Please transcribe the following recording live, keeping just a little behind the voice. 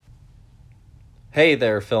Hey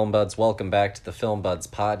there, Film Buds. Welcome back to the Film Buds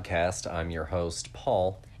podcast. I'm your host,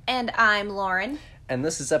 Paul. And I'm Lauren. And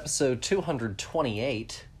this is episode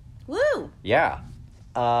 228. Woo! Yeah.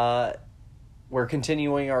 We're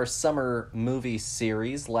continuing our summer movie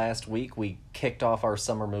series. Last week, we kicked off our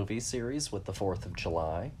summer movie series with the 4th of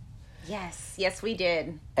July. Yes, we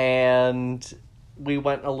did. And we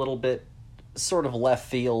went a little bit sort of left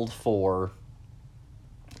field for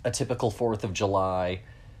a typical 4th of July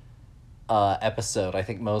episode. I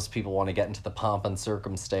think most people want to get into the pomp and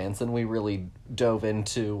circumstance, and we really dove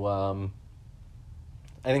into, I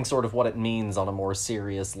think, sort of what it means on a more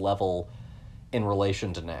serious level in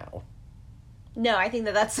relation to now. No, I think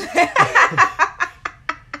that's... I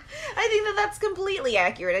think that's completely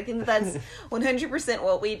accurate. I think that's 100%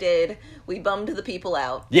 what we did. We bummed the people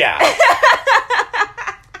out. Yeah!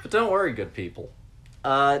 But don't worry, good people.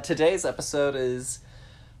 Today's episode is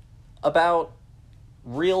about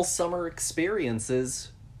real summer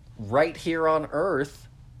experiences right here on Earth,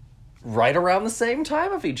 right around the same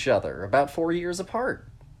time of each other, about 4 years apart.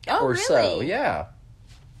 Oh, or really? so, yeah.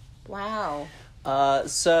 Wow.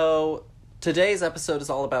 So today's episode is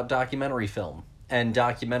all about documentary film and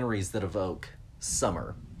documentaries that evoke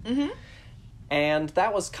summer. Mm-hmm. And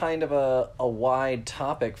that was kind of a wide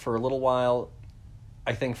topic for a little while.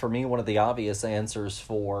 I think for me, one of the obvious answers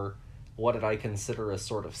for what did I consider a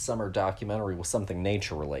sort of summer documentary was something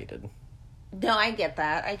nature-related. No, I get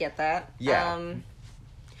that. Yeah.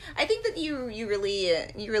 I think that you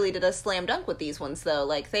really did a slam dunk with these ones, though.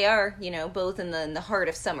 Like, they are, both in the heart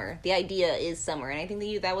of summer. The idea is summer, and I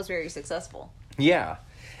think that was very successful. Yeah.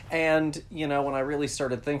 And, when I really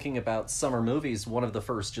started thinking about summer movies, one of the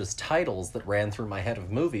first just titles that ran through my head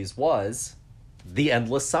of movies was The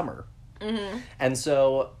Endless Summer. Mm-hmm. And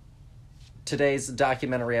so today's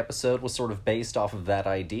documentary episode was sort of based off of that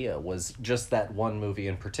idea, was just that one movie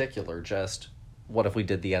in particular, just what if we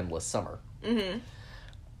did The Endless Summer? Mm-hmm.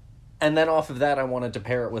 And then off of that, I wanted to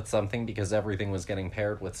pair it with something because everything was getting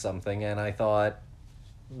paired with something, and I thought,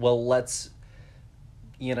 well, let's,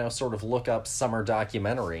 sort of look up summer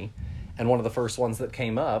documentary, and one of the first ones that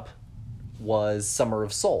came up was Summer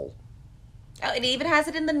of Soul. Oh, it even has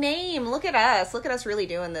it in the name. Look at us really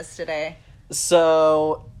doing this today.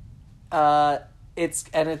 So, it's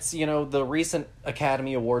the recent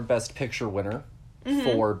Academy Award Best Picture winner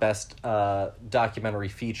for Best Documentary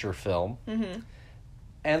Feature Film. Mm-hmm.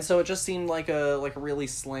 And so it just seemed like a really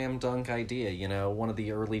slam dunk idea, one of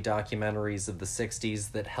the early documentaries of the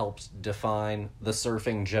 60s that helped define the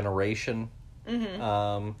surfing generation.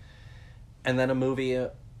 Mm-hmm. And then a movie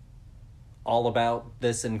all about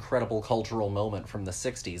this incredible cultural moment from the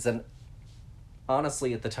 60s. And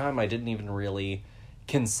honestly, at the time, I didn't even really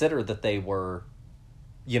consider that they were,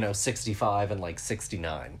 65 and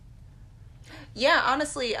 69. Yeah,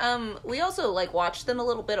 honestly, we also watched them a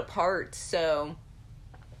little bit apart, so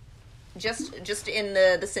just in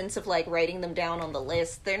the sense of writing them down on the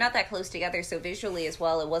list, they're not that close together, so visually as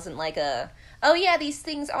well, it wasn't oh yeah, these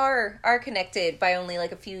things are connected by only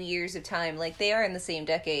a few years of time. They are in the same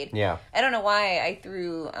decade. Yeah. I don't know why I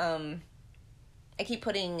threw I keep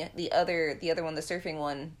putting the other one, the surfing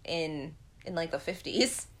one, in the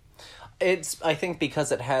 50s. It's, I think,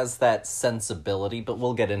 because it has that sensibility, but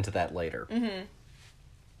we'll get into that later.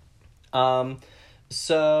 Mm-hmm.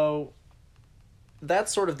 So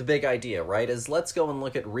that's sort of the big idea, right? Is let's go and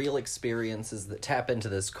look at real experiences that tap into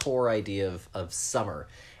this core idea of summer.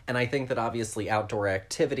 And I think that obviously outdoor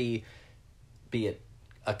activity, be it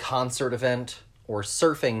a concert event or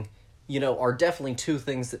surfing, are definitely two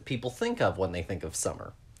things that people think of when they think of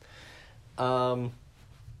summer.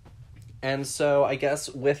 And so I guess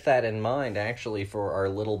with that in mind, actually, for our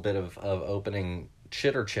little bit of opening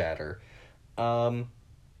chitter-chatter,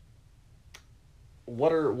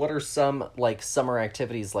 what are some, summer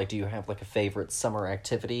activities? Do you have, a favorite summer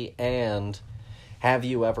activity? And have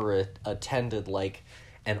you ever attended,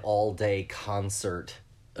 an all-day concert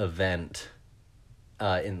event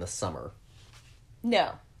in the summer?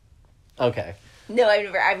 No. Okay. No,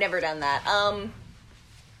 I've never done that. I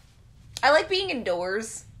like being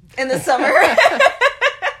indoors in the summer.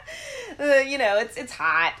 It's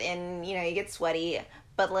hot and, you get sweaty.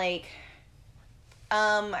 But,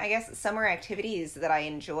 I guess summer activities that I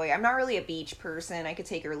enjoy. I'm not really a beach person. I could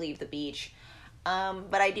take or leave the beach.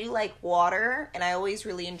 But I do like water, and I always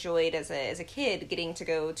really enjoyed as a kid getting to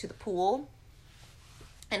go to the pool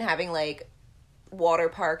and having water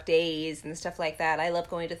park days and stuff like that. I love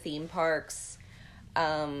going to theme parks,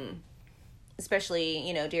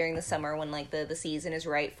 especially, during the summer when the season is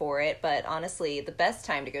right for it. But honestly, the best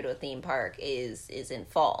time to go to a theme park is in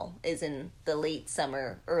fall, is in the late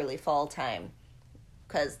summer, early fall time,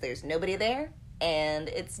 because there's nobody there and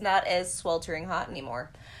it's not as sweltering hot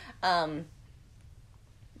anymore. But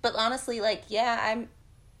honestly, like, yeah,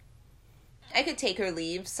 I could take or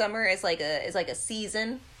leave. Summer is like a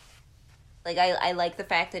season. Like, I like the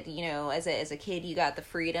fact that, you know, as a kid you got the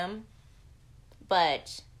freedom,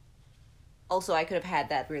 but also I could have had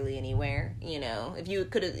that really anywhere, you know. If you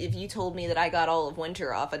told me that I got all of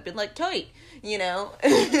winter off, I'd been like, tight, you know.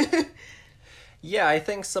 Yeah, I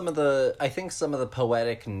think some of the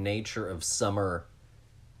poetic nature of summer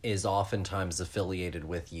is oftentimes affiliated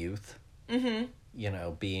with youth. Mm-hmm. You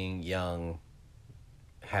know, being young,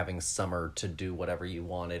 having summer to do whatever you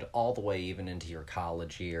wanted, all the way even into your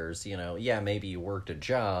college years. You know, yeah, maybe you worked a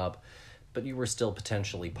job, but you were still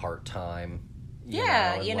potentially part-time.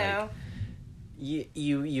 Yeah, and, you like, know.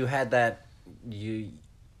 You had that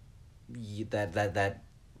that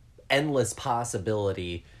endless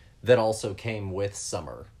possibility that also came with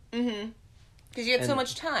summer. Mm-hmm. Because you had so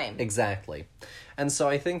much time. Exactly. And so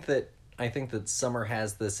I think that summer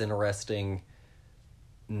has this interesting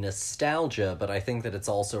nostalgia, but I think that it's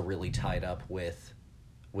also really tied up with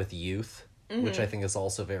youth, which I think is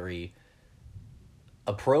also very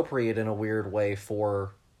appropriate in a weird way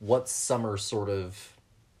for what summer sort of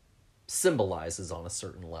symbolizes on a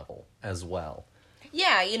certain level as well.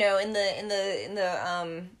 Yeah, you know, in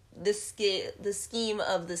the scheme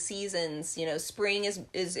of the seasons, you know, spring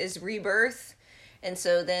is rebirth, and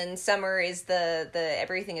so then summer is the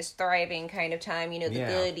everything is thriving kind of time, you know, the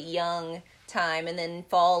good young time, and then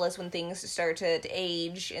fall is when things start to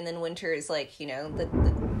age, and then winter is like, you know,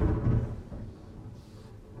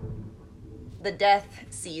 the death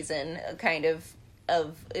season kind of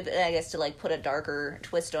I guess, to like put a darker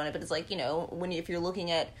twist on it, but it's like, you know, if you're looking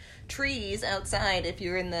at trees outside, if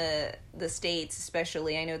you're in the States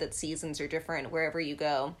especially, I know that seasons are different wherever you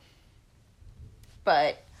go,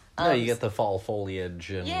 but no, you get the fall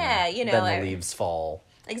foliage, and yeah, you know, then the leaves fall.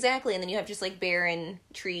 Exactly, and then you have just like barren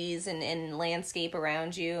trees and landscape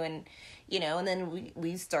around you, and you know, and then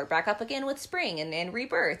we start back up again with spring and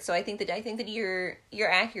rebirth. So I think that you're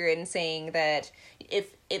accurate in saying that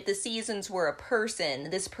if the seasons were a person,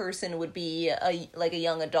 this person would be a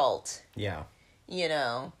young adult. Yeah. You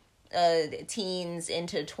know, teens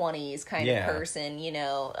into 20s kind Yeah. of person, you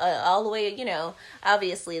know, all the way, you know,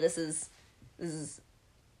 obviously this is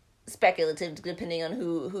speculative depending on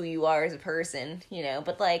who you are as a person, you know,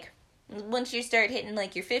 but like once you start hitting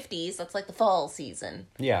like your 50s, that's like the fall season.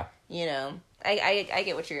 Yeah. You know, I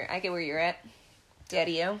get I get where you're at,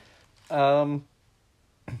 Daddy-o.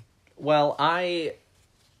 Well,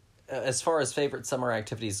 as far as favorite summer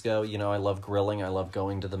activities go, you know, I love grilling. I love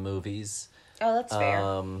going to the movies. Oh, that's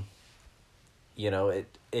fair. You know,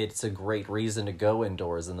 it's a great reason to go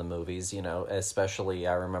indoors in the movies, you know, especially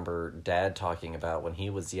I remember Dad talking about when he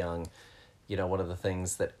was young, you know, one of the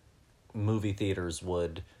things that movie theaters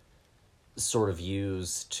would sort of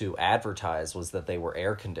use to advertise was that they were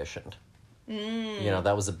air conditioned. You know,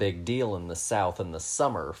 that was a big deal in the South in the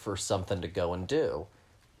summer for something to go and do.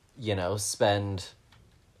 You know, spend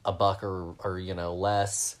 $1 or you know,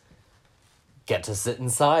 less, get to sit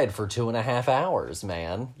inside for 2.5 hours,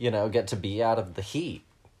 man. You know, get to be out of the heat.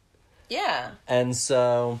 Yeah. And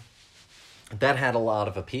so that had a lot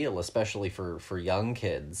of appeal, especially for young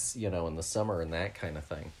kids, you know, in the summer and that kind of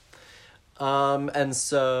thing. And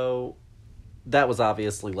so that was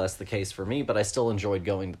obviously less the case for me, but I still enjoyed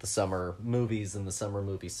going to the summer movies and the summer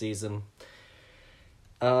movie season.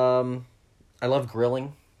 I love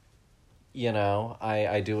grilling. You know,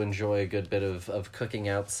 I do enjoy a good bit of cooking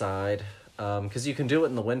outside, because you can do it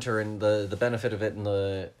in the winter, and the benefit of it in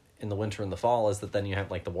the winter and the fall is that then you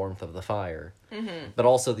have like the warmth of the fire. Mm-hmm. But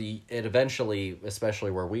also it eventually,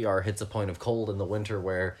 especially where we are, hits a point of cold in the winter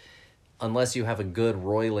where unless you have a good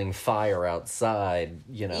roiling fire outside,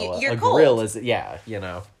 you know, You're a cold. grill is, yeah, you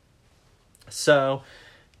know. So,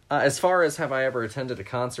 as far as have I ever attended a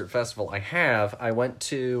concert festival, I have. I went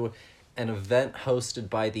to an event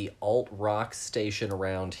hosted by the alt rock station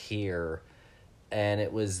around here, and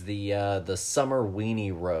it was the Summer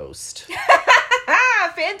Weenie Roast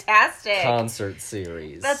Fantastic. concert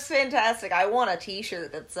series. That's fantastic. I want a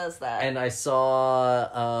t-shirt that says that. And I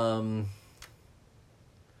saw,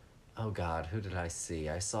 oh God, who did I see?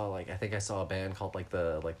 I think I saw a band called like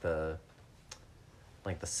the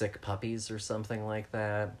Sick Puppies or something like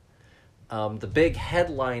that. The big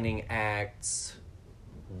headlining acts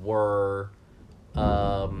were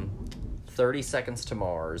 30 Seconds to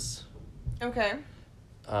Mars, Okay.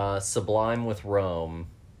 Sublime with Rome,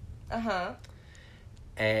 Uh-huh.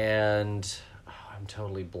 and I'm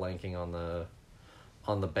totally blanking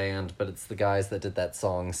on the band, but it's the guys that did that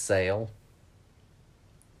song Sail.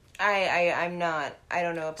 I'm not. I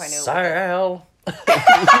don't know if I know. Sail.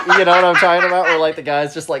 You know what I'm talking about? Where, like, the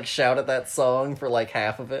guys just, like, shout at that song for, like,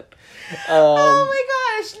 half of it. Oh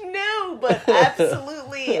my gosh, no, but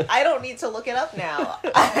absolutely. I don't need to look it up now.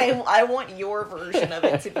 I want your version of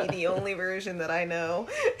it to be the only version that I know.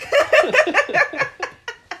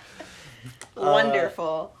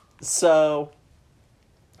 Wonderful. So,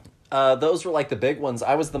 those were, like, the big ones.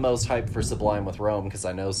 I was the most hyped for Sublime with Rome, because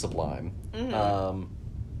I know Sublime. Mm-hmm.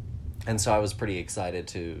 And so I was pretty excited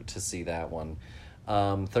to see that one.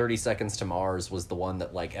 30 Seconds to Mars was the one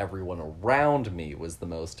that, like, everyone around me was the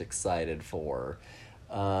most excited for.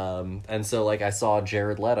 And so, like, I saw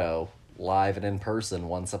Jared Leto live and in person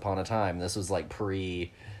once upon a time. This was, like, this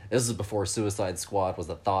is before Suicide Squad was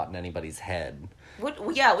a thought in anybody's head.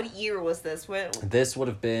 What year was this? This would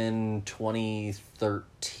have been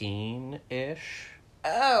 2013-ish.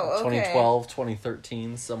 Oh, okay. 2012,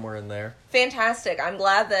 2013, somewhere in there. Fantastic. I'm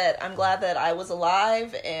glad that I was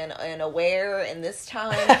alive and aware in this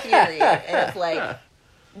time period. And if, like,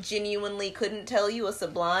 genuinely couldn't tell you a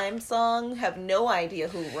Sublime song, have no idea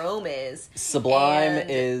who Rome is. Sublime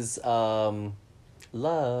is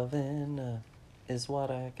Lovin' is what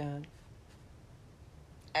I got.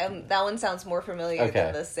 That one sounds more familiar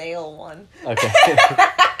than the Sail one. Okay.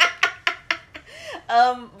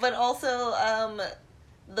 But also,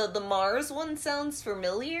 the Mars one sounds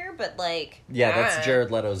familiar, but, like... Yeah, that's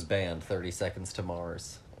Jared Leto's band, 30 Seconds to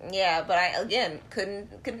Mars. Yeah, but I, again,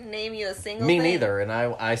 couldn't name you a single Me thing. neither, and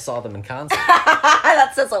I saw them in concert.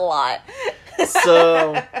 That says a lot.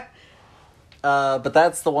 So... but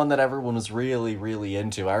that's the one that everyone was really, really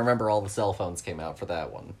into. I remember all the cell phones came out for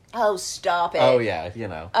that one. Oh, stop it. Oh, yeah, you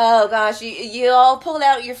know. Oh, gosh, you all pulled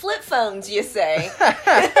out your flip phones, you say.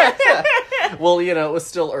 Well, you know, it was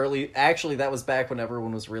still early. Actually, that was back when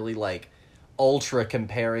everyone was really, like, ultra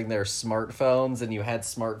comparing their smartphones, and you had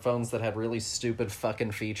smartphones that had really stupid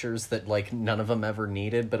fucking features that, like, none of them ever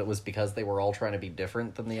needed, but it was because they were all trying to be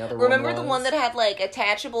different than the other one. Remember the one that had, like,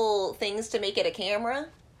 attachable things to make it a camera?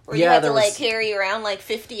 Where yeah, you had to, like, carry around, like,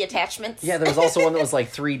 50 attachments? Yeah, there was also one that was,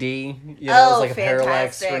 like, 3D. You know, it was, like, a fantastic.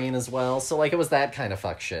 parallax screen as well. So, like, it was that kind of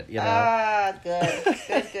fuck shit, you know? Ah, good.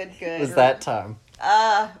 Good. It was that time.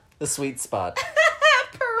 The sweet spot.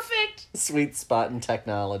 Perfect. Sweet spot in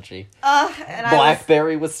technology. And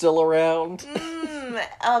BlackBerry was still around.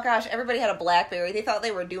 Oh, gosh, everybody had a BlackBerry. They thought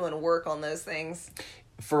they were doing work on those things.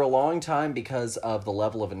 For a long time, because of the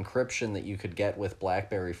level of encryption that you could get with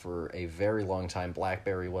BlackBerry for a very long time,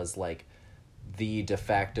 BlackBerry was, like, the de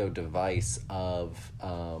facto device of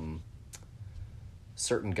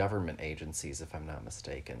certain government agencies, if I'm not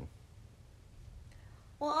mistaken.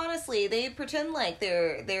 Well, honestly, they pretend like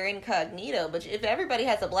they're incognito, but if everybody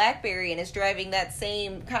has a BlackBerry and is driving that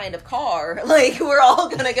same kind of car, like, we're all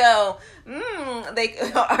gonna go,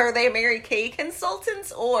 are they Mary Kay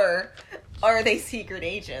consultants, or are they secret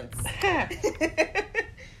agents?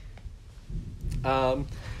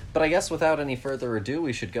 But I guess without any further ado,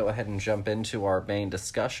 we should go ahead and jump into our main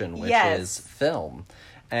discussion, which is film.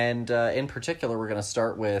 And in particular, we're going to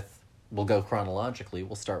start with, we'll go chronologically,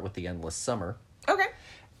 we'll start with The Endless Summer. Okay.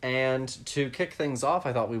 And to kick things off,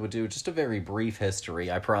 I thought we would do just a very brief history,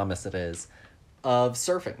 I promise it is, of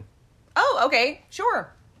surfing. Oh, okay,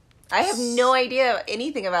 sure. I have no idea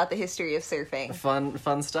anything about the history of surfing.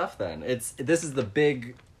 Fun stuff then. This is the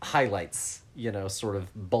big highlights, you know, sort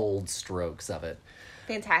of bold strokes of it.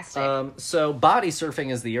 Fantastic. So body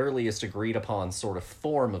surfing is the earliest agreed upon sort of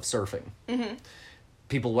form of surfing. Mm-hmm.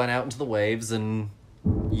 People went out into the waves and,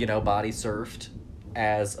 you know, body surfed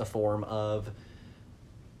as a form of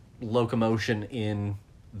locomotion in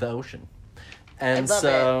the ocean. And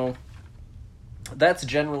so that's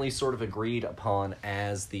generally sort of agreed upon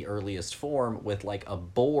as the earliest form, with, like, a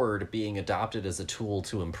board being adopted as a tool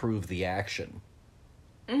to improve the action.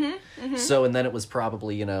 Mm-hmm, mm-hmm. So, and then it was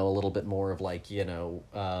probably, you know, a little bit more of, like, you know,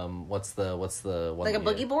 what's the one? Like a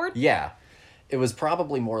boogie board? Yeah. It was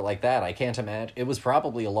probably more like that. I can't imagine. It was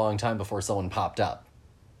probably a long time before someone popped up.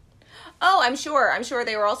 Oh, I'm sure.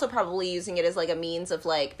 They were also probably using it as, like, a means of,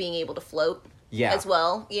 like, being able to float. Yeah. As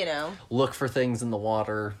well, you know. Look for things in the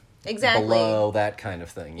water. Exactly. Below, that kind of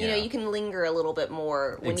thing. Yeah. You know, you can linger a little bit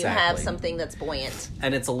more when you have something that's buoyant.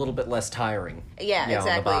 And it's a little bit less tiring. Yeah,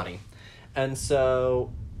 exactly. On the body. And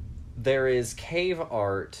so there is cave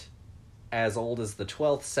art as old as the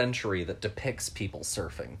 12th century that depicts people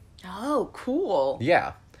surfing. Oh, cool.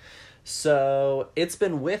 Yeah. So it's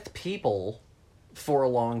been with people for a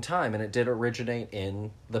long time, and it did originate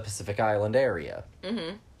in the Pacific Island area.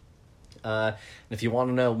 Mm-hmm. And if you want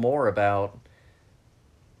to know more about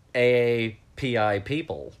AAPI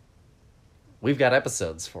people, We've got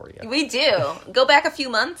episodes for you. We do. Go back a few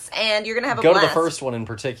months, and you're going to have a Go blast. to the first one in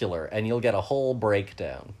particular, and you'll get a whole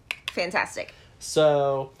breakdown. Fantastic.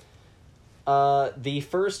 So, the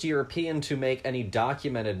first European to make any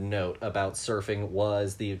documented note about surfing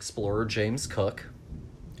was the explorer James Cook.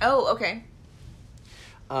 Oh, okay.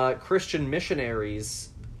 Christian missionaries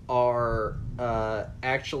are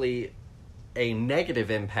actually a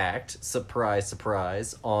negative impact, surprise,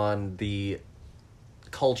 surprise, on the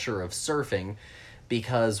culture of surfing,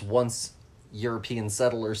 because once European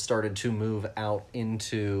settlers started to move out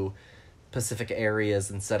into Pacific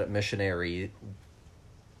areas and set up missionary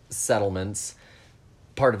settlements,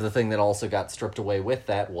 part of the thing that also got stripped away with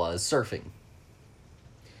that was surfing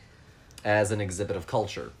as an exhibit of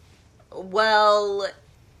culture. Well,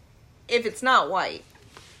 if it's not white.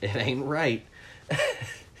 It ain't right.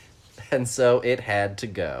 And so it had to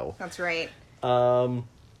go. That's right. And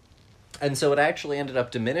so it actually ended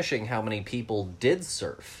up diminishing how many people did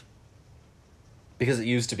surf. Because it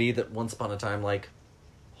used to be that once upon a time, like,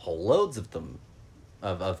 whole loads of them,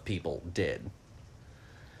 of people did.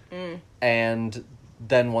 And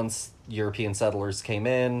then once European settlers came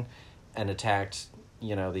in and attacked,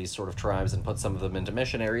 these sort of tribes and put some of them into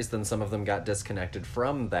missionaries, then some of them got disconnected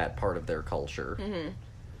from that part of their culture.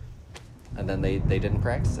 And then they didn't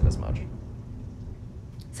practice it as much.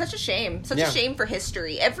 Such a shame. Such Yeah. a shame for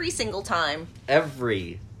history. Every single time.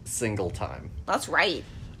 Every single time. That's right.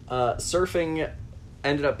 Surfing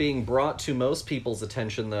ended up being brought to most people's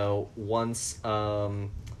attention, though, once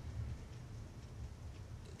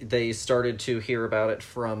they started to hear about it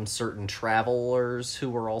from certain travelers who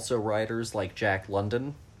were also writers, like Jack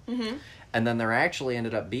London. And then there actually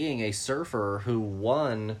ended up being a surfer who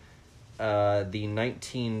won the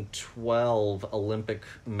 1912 Olympic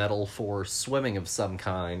medal for swimming of some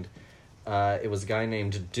kind. It was a guy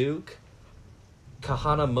named Duke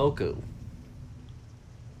Kahanamoku.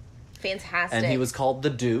 Fantastic. And he was called the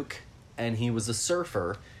Duke, and he was a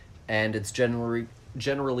surfer, and it's generally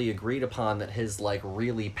agreed upon that his, like,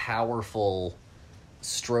 really powerful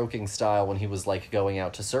stroking style when he was, like, going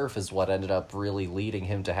out to surf is what ended up really leading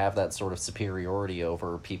him to have that sort of superiority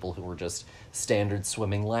over people who were just standard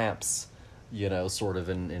swimming laps, sort of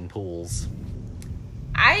in pools.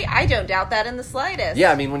 I don't doubt that in the slightest.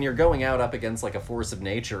 Yeah, I mean, when you're going out up against, like, a force of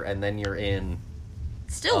nature, and then you're in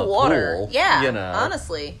Still a water. pool, Yeah,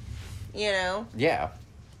 honestly. Yeah.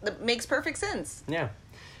 That makes perfect sense. Yeah.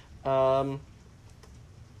 And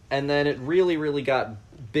then it really, really got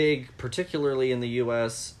big, particularly in the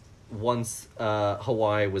U.S., once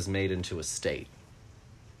Hawaii was made into a state.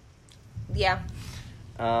 Yeah.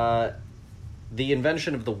 The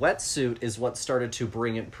invention of the wetsuit is what started to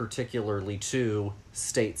bring it particularly to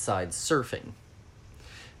stateside surfing.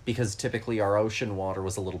 Because typically our ocean water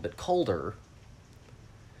was a little bit colder.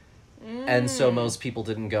 And so most people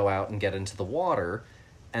didn't go out and get into the water.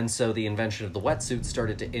 And so the invention of the wetsuit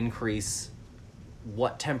started to increase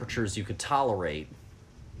what temperatures you could tolerate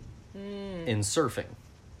in surfing.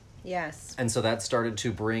 Yes. And so that started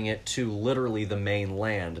to bring it to literally the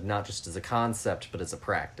mainland, not just as a concept, but as a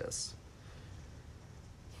practice.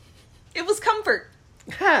 It was comfort.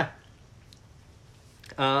 Ha!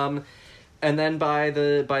 And then by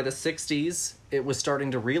the 60s, it was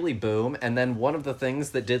starting to really boom, and then one of the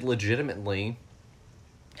things that did legitimately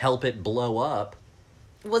help it blow up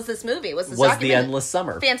Was this movie? Was this was documentary? The Endless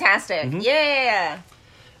Summer. Fantastic. Yeah.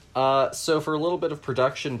 So for a little bit of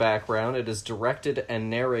production background, it is directed and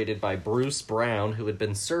narrated by Bruce Brown, who had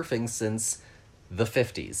been surfing since the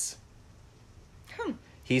 50s.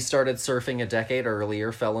 He started surfing a decade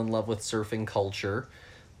earlier, fell in love with surfing culture,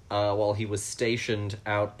 while he was stationed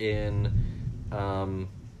out in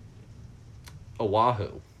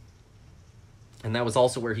Oahu. And that was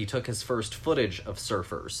also where he took his first footage of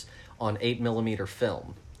surfers on 8mm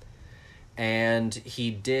film. And he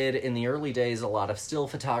did, in the early days, a lot of still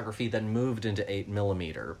photography, then moved into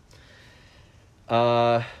 8mm.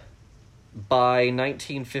 By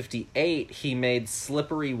 1958, he made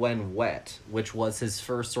Slippery When Wet, which was his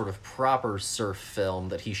first sort of proper surf film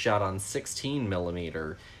that he shot on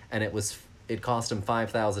 16mm, and it cost him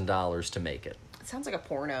 $5,000 to make it. It sounds like a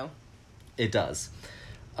porno. It does.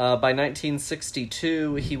 By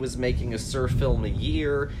 1962, he was making a surf film a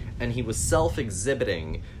year, and he was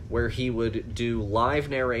self-exhibiting, where he would do live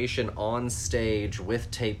narration on stage with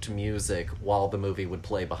taped music while the movie would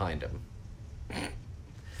play behind him.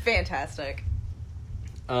 Fantastic.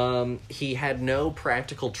 He had no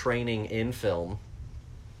practical training in film.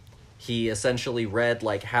 He essentially read,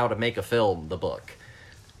 like, How to Make a Film, the book.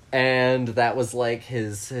 And that was, like,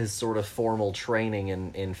 his sort of formal training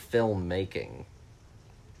in film making.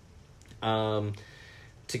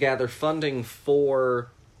 to gather funding for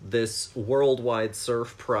this worldwide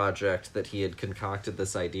surf project that he had concocted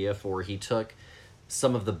this idea for, he took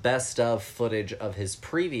some of the best of footage of his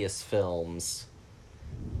previous films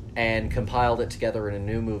and compiled it together in a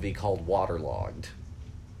new movie called Waterlogged.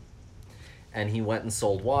 And he went and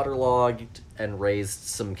sold Waterlogged and raised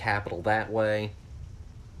some capital that way.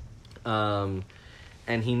 And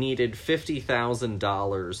he needed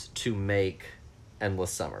 $50,000 to make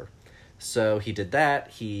Endless Summer. So he did that,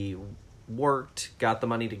 he worked, got the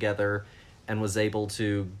money together, and was able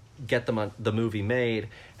to get the movie made.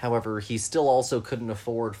 However, he still also couldn't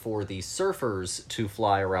afford for the surfers to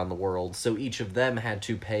fly around the world, so each of them had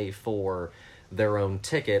to pay for their own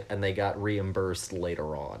ticket, and they got reimbursed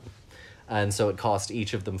later on. And so it cost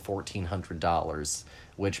each of them $1,400,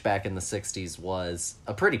 which back in the 60s was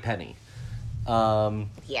a pretty penny.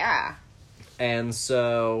 Yeah. And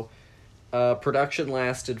so production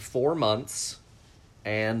lasted 4 months,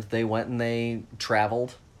 and they went and they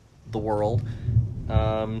traveled the world.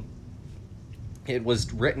 It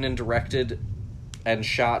was written and directed and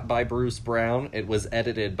shot by Bruce Brown. It was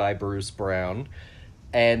edited by Bruce Brown.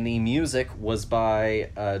 And the music was by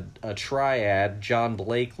a triad, John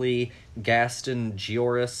Blakely, Gaston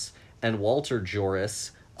Joris, and Walter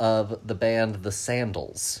Joris of the band The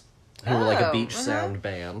Sandals, who were like a beach sound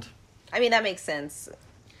band. I mean, that makes sense.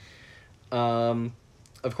 Of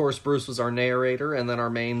course, Bruce was our narrator, and then our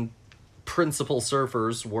main principal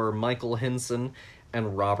surfers were Michael Hinson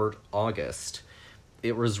and Robert August.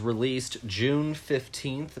 It was released June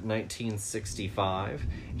 15th, 1965.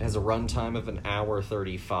 It has a runtime of 1 hour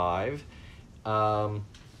 35.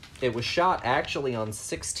 It was shot actually on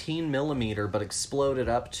 16 millimeter, but exploded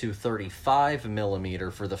up to 35 millimeter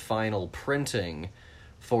for the final printing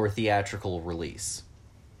for theatrical release.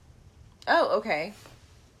 Oh, okay.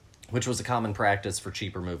 Which was a common practice for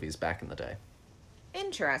cheaper movies back in the day.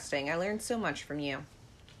 Interesting. I learned so much from you.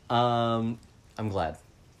 I'm glad.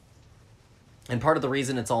 And part of the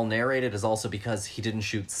reason it's all narrated is also because he didn't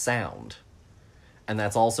shoot sound. And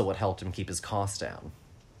that's also what helped him keep his costs down.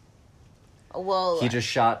 Well, he just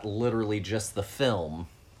shot literally just the film.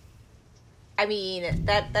 I mean,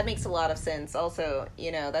 that makes a lot of sense. Also,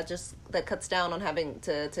 you know, that cuts down on having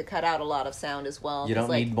to cut out a lot of sound as well. You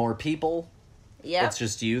don't need more people. Yeah. It's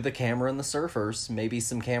just you, the camera, and the surfers. Maybe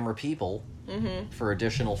some camera people for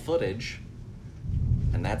additional footage.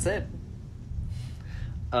 And that's it.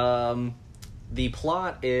 The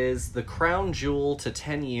plot is the crown jewel to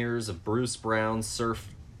 10 years of Bruce Brown's surf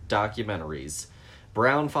documentaries.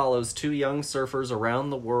 Brown follows 2 young surfers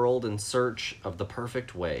around the world in search of the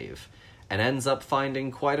perfect wave, and ends up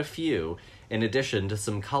finding quite a few, in addition to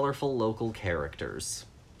some colorful local characters.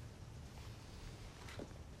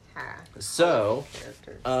 So,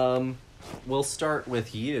 we'll start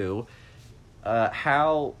with you.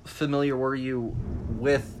 How familiar were you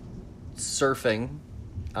with surfing?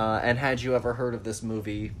 And had you ever heard of this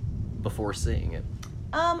movie before seeing it?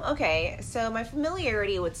 Okay, so my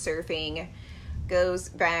familiarity with surfing goes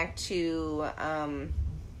back to,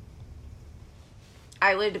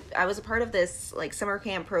 I was a part of this, like, summer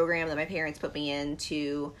camp program that my parents put me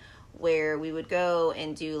into, where we would go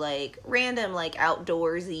and do, like, random, like,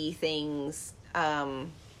 outdoorsy things,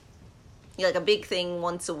 like a big thing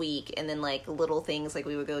once a week, and then, like, little things, like,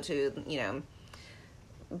 we would go to, you know,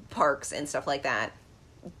 parks and stuff like that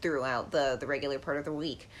throughout the regular part of the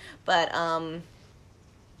week. But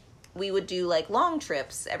we would do like long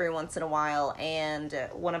trips every once in a while, and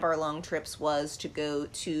one of our long trips was to go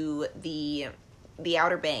to the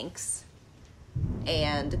Outer Banks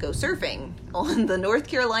and go surfing on the North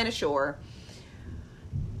Carolina shore.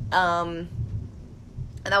 And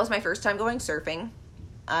that was my first time going surfing.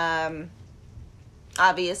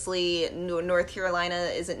 Obviously North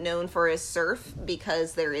Carolina isn't known for its surf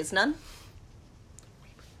because there is none.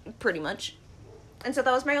 Pretty much. And so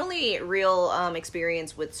that was my only real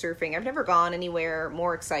experience with surfing. I've never gone anywhere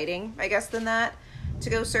more exciting, I guess, than that to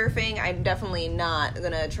go surfing. I'm definitely not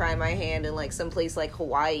gonna try my hand in like someplace like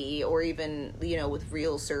Hawaii or even, you know, with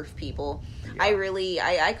real surf people. Yeah.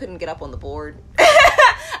 I couldn't get up on the board.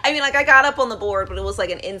 I mean, like, I got up on the board, but it was like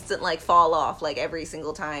an instant like fall off like every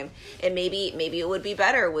single time. And maybe it would be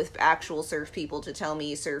better with actual surf people to tell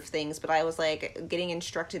me surf things, but I was like getting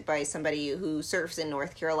instructed by somebody who surfs in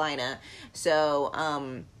North Carolina. So,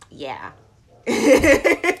 yeah.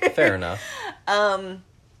 Fair enough.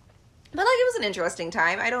 But, like, it was an interesting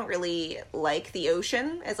time. I don't really like the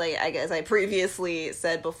ocean, as I previously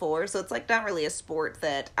said before. So it's, like, not really a sport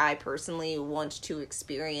that I personally want to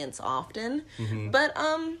experience often. Mm-hmm. But,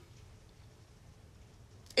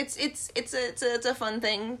 it's a fun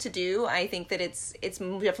thing to do. I think that it's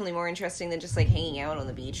definitely more interesting than just like hanging out on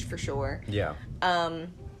the beach for sure. Yeah.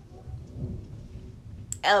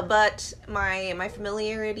 But my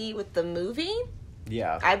familiarity with the movie,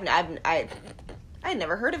 Yeah. I'd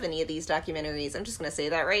never heard of any of these documentaries. I'm just gonna say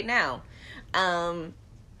that right now.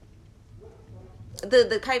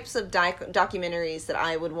 The types of documentaries that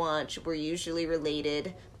I would watch were usually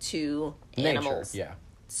related to animals. Nature, yeah.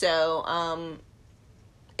 So,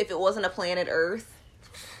 if it wasn't a Planet Earth,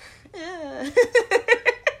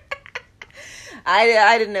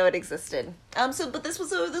 I didn't know it existed. But this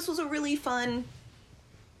was a really fun.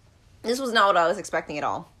 This was not what I was expecting at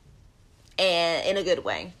all, and in a good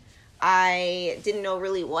way. I didn't know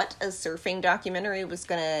really what a surfing documentary was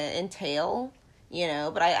gonna entail,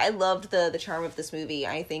 but I loved the charm of this movie.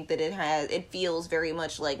 I think that it feels very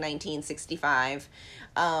much like 1965,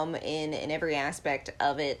 in every aspect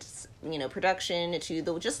of its, production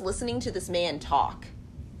to just listening to this man talk.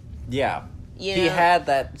 Yeah. He had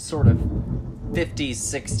that sort of 50s,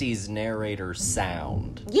 60s narrator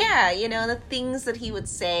sound. Yeah, the things that he would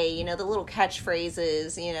say, the little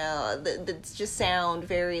catchphrases, that just sound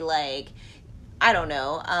very like, I don't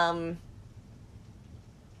know,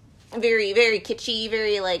 very, very kitschy,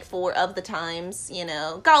 very like for of the times,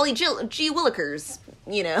 golly gee willikers,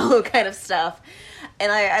 kind of stuff.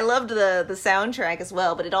 And I loved the soundtrack as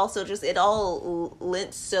well, but it also it all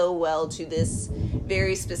lent so well to this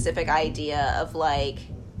very specific idea of like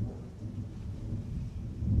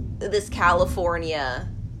this California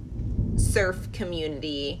surf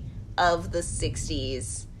community of the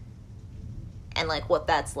 60s and like what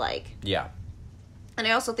that's like. Yeah. And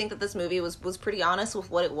I also think that this movie was pretty honest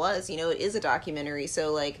with what it was. It is a documentary,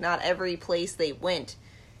 so like not every place they went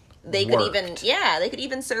they could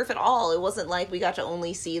even surf at all. It wasn't like we got to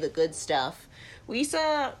only see the good stuff. We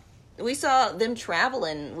saw them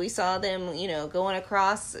traveling. We saw them, going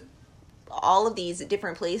across all of these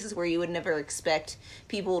different places where you would never expect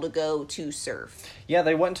people to go to surf. Yeah,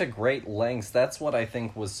 they went to great lengths. That's what I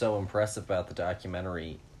think was so impressive about the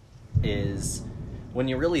documentary is when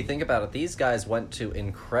you really think about it, these guys went to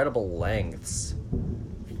incredible lengths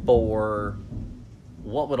for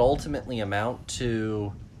what would ultimately amount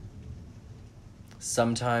to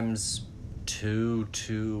sometimes 2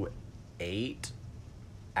 to 8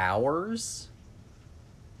 hours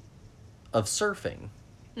of surfing.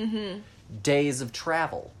 Mm-hmm. Days of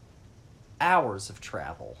travel, hours of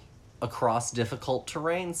travel, across difficult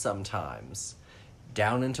terrain sometimes,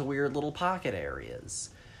 down into weird little pocket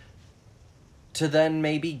areas, to then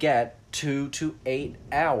maybe get 2 to 8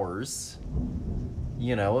 hours,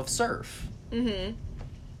 of surf. Mm-hmm.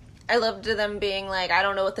 I loved them being like, I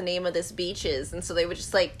don't know what the name of this beach is, and so they would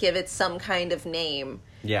just like give it some kind of name.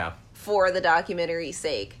 Yeah. For the documentary's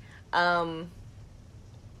sake.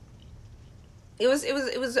 It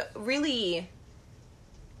was really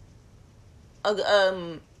a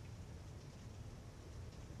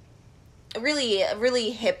really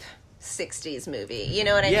hip 60s movie. You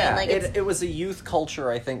know what I mean? Like it was a youth culture,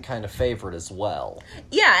 I think, kind of favorite as well.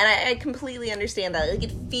 Yeah, and I completely understand that. Like,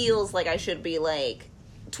 it feels like I should be like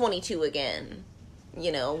 22 again.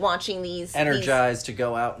 Watching these energized to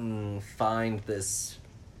go out and find this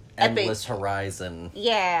endless horizon.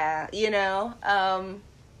 Yeah,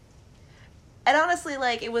 and honestly,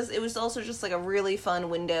 like, it was also just like a really fun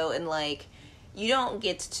window, and like you don't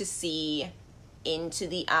get to see into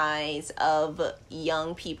the eyes of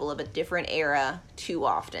young people of a different era too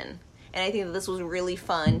often. And I think that this was really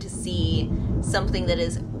fun to see something that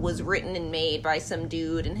was written and made by some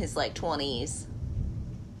dude in his like 20s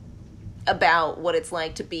about what it's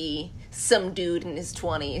like to be some dude in his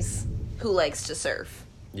 20s who likes to surf.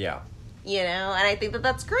 Yeah. And I think that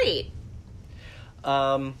that's great.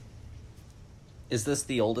 Is this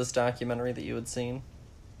the oldest documentary that you had seen?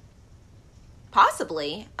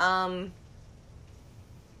 Possibly.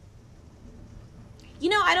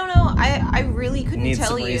 I don't know. I really couldn't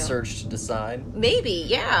tell you. Need some research to decide? Maybe,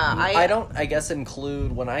 yeah. I don't, I guess,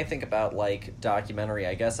 include, when I think about, like, documentary,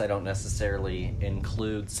 I guess I don't necessarily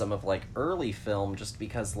include some of, like, early film just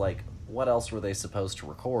because, like, what else were they supposed to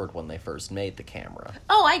record when they first made the camera?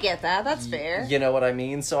 Oh, I get that. That's fair. You know what I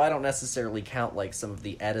mean? So I don't necessarily count, like, some of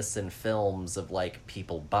the Edison films of, like,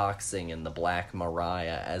 people boxing in the Black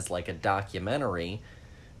Mariah as, like, a documentary.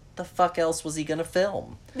 The fuck else was he gonna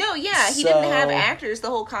film? No, yeah, he didn't have actors. The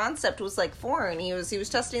whole concept was, like, foreign. He was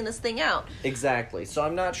testing this thing out. Exactly. So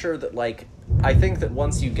I'm not sure that, like, I think that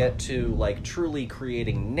once you get to, like, truly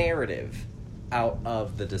creating narrative out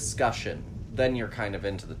of the discussion, then you're kind of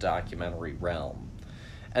into the documentary realm.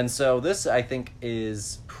 And so this, I think,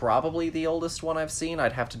 is probably the oldest one I've seen.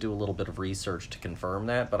 I'd have to do a little bit of research to confirm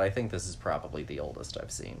that, but I think this is probably the oldest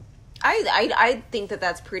I've seen. I think that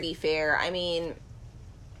that's pretty fair. I mean...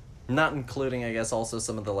 Not including, I guess, also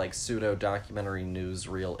some of the, like, pseudo-documentary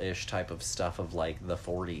newsreel-ish type of stuff of, like, the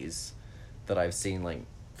 40s that I've seen, like,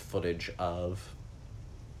 footage of.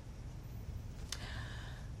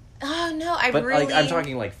 Oh, no, But, like, I'm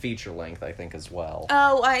talking, like, feature length, I think, as well.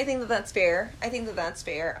 Oh, I think that that's fair. The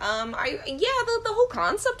whole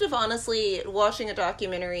concept of, honestly, watching a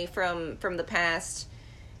documentary from the past,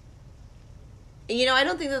 you know, I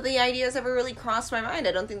don't think that the ideas ever really crossed my mind.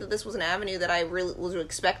 I don't think that this was an avenue that I really was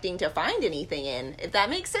expecting to find anything in, if that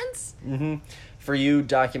makes sense. Mm-hmm. For you,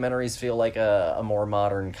 documentaries feel like a more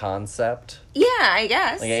modern concept? Yeah, I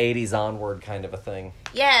guess. Like an 80s onward kind of a thing.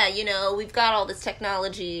 Yeah, you know, we've got all this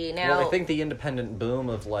technology now. Well, I think the independent boom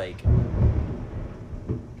of, like...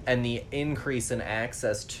 And the increase in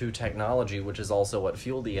access to technology, which is also what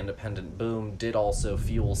fueled the independent boom, did also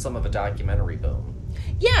fuel some of a documentary boom.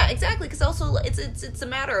 Yeah, exactly, because also it's a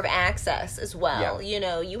matter of access as well. Yeah. You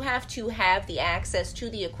know, you have to have the access to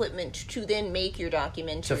the equipment to then make your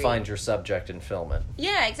documentary. To find your subject and film it.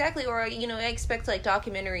 Yeah, exactly. Or, you know, I expect, like,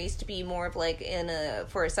 documentaries to be more of, like,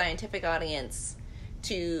 for a scientific audience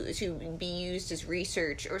to be used as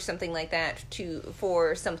research or something like that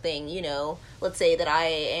for something, you know, let's say that I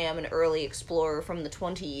am an early explorer from the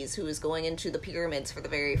 20s who is going into the pyramids for the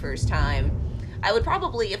very first time. I would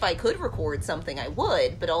probably, if I could record something, I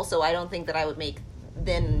would, but also I don't think that I would make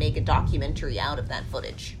a documentary out of that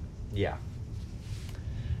footage. Yeah.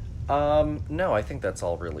 No, I think that's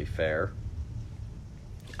all really fair.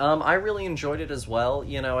 I really enjoyed it as well.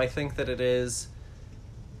 You know, I think that it is,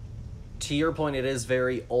 to your point, it is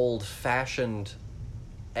very old-fashioned,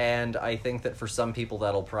 and I think that for some people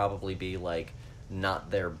that'll probably be, like, not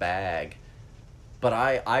their bag. But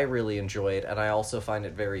I really enjoy it, and I also find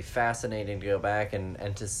it very fascinating to go back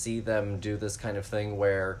and to see them do this kind of thing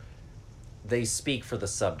where they speak for the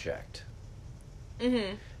subject.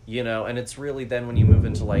 Mm-hmm. You know, and it's really then when you move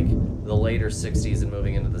into, like, the later 60s and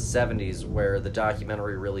moving into the 70s where the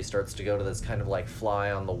documentary really starts to go to this kind of, like,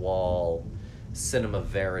 fly-on-the-wall, cinema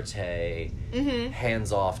verite, Mm-hmm.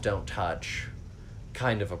 hands-off, don't touch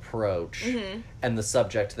kind of approach. Mm-hmm. And the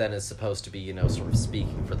subject then is supposed to be, you know, sort of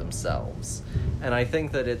speaking for themselves. And I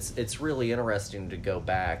think that it's really interesting to go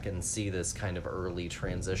back and see this kind of early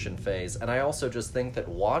transition phase. And I also just think that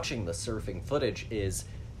watching the surfing footage is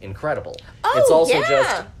incredible. Oh, it's also yeah.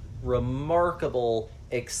 just remarkable,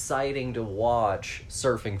 exciting to watch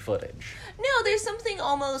surfing footage. No, there's something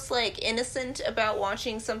almost, like, innocent about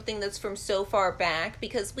watching something that's from so far back,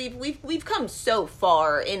 because we've come so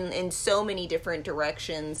far in so many different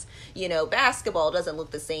directions. You know, basketball doesn't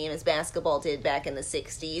look the same as basketball did back in the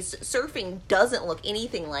 60s. Surfing doesn't look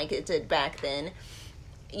anything like it did back then.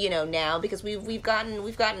 You know, now, because we've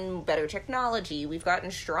gotten better technology, we've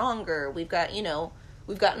gotten stronger, we've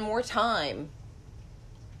gotten more time.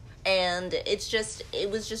 And it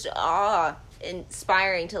was just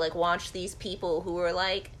inspiring to, like, watch these people who were,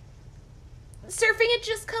 like, surfing had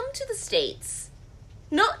just come to the States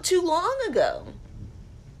not too long ago.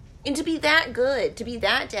 And to be that good, to be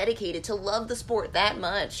that dedicated, to love the sport that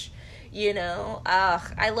much, you know.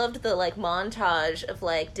 I loved the, like, montage of,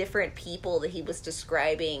 like, different people that he was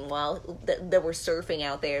describing while that were surfing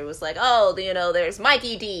out there. It was like, oh, you know, there's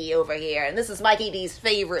Mikey D over here, and this is Mikey D's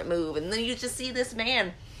favorite move. And then you just see this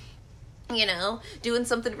man, you know, doing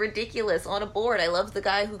something ridiculous on a board. I loved the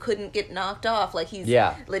guy who couldn't get knocked off. Like, he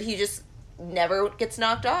just never gets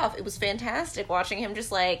knocked off. It was fantastic watching him just,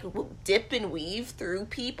 like, dip and weave through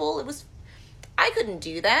people. I couldn't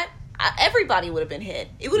do that. Everybody would have been hit.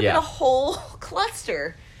 It would have been a whole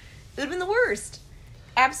cluster. It would have been the worst.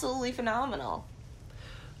 Absolutely phenomenal.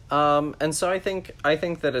 And so I think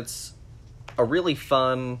that it's a really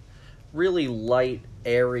fun, really light,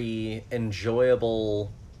 airy,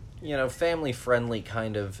 enjoyable, you know, family-friendly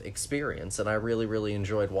kind of experience, and I really, really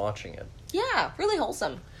enjoyed watching it. Yeah, really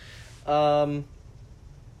wholesome.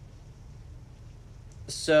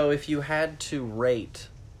 So if you had to rate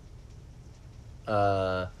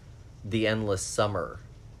The Endless Summer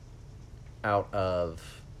out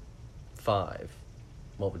of 5,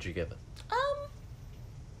 what would you give it?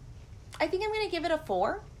 I think I'm going to give it a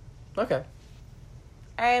 4. Okay.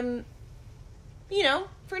 You know,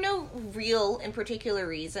 for no real and particular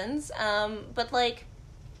reasons, but, like,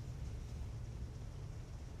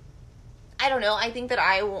 I don't know, I think that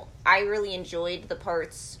I really enjoyed the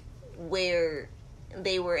parts where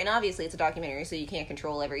they were, and obviously it's a documentary, so you can't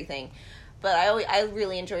control everything, but I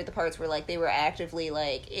really enjoyed the parts where, like, they were actively,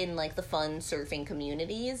 like, in, like, the fun surfing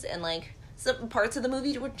communities, and, like, some parts of the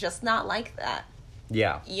movie were just not like that.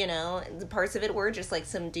 Yeah. You know, the parts of it were just like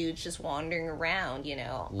some dudes just wandering around, you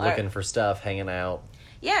know. Looking for stuff, hanging out.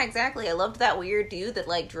 Yeah, exactly. I loved that weird dude that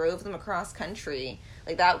like drove them across country.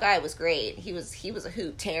 Like that guy was great. He was a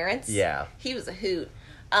hoot. Terrence. Yeah. He was a hoot.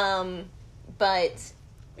 But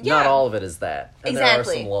yeah. Not all of it is that. And Exactly. there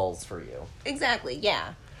are some lulls for you. Exactly.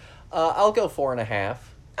 Yeah. I'll go 4.5.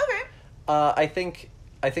 Okay.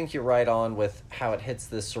 I think you're right on with how it hits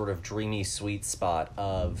this sort of dreamy sweet spot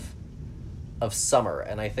of summer,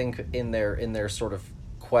 and I think in their sort of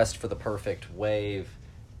quest for the perfect wave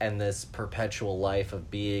and this perpetual life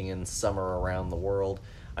of being in summer around the world,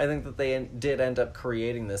 I think that they did end up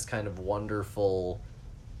creating this kind of wonderful,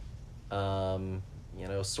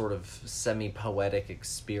 sort of semi-poetic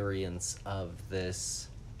experience of this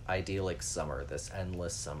idyllic summer, this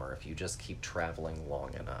endless summer. If you just keep traveling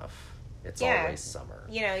long enough, it's always summer.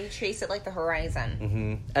 You know, you chase it like the horizon.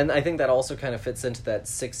 Mm-hmm. And I think that also kind of fits into that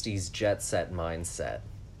 60s jet set mindset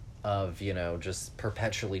of, just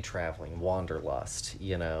perpetually traveling, wanderlust,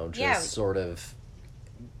 sort of,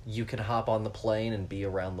 you can hop on the plane and be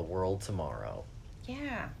around the world tomorrow.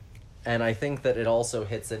 Yeah. And I think that it also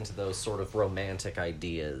hits into those sort of romantic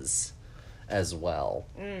ideas as well,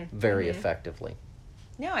 very effectively.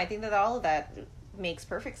 No, I think that all of that makes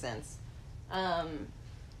perfect sense.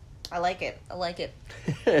 I like it.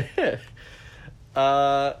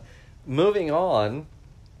 Moving on,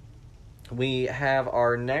 we have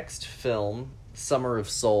our next film, Summer of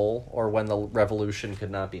Soul, or When the Revolution Could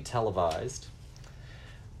Not Be Televised.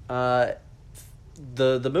 The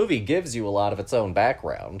movie gives you a lot of its own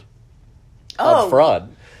background up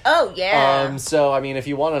front. Oh, yeah. So, I mean, if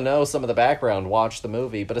you want to know some of the background, watch the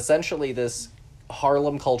movie. But essentially, this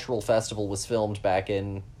Harlem Cultural Festival was filmed back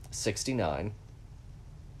in 1969.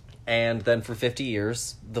 And then for 50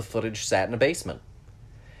 years, the footage sat in a basement.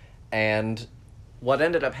 And what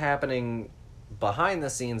ended up happening behind the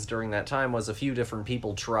scenes during that time was a few different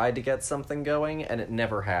people tried to get something going, and it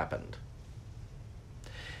never happened.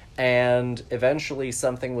 And eventually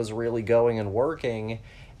something was really going and working,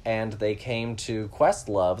 and they came to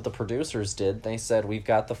Questlove, the producers did. They said, we've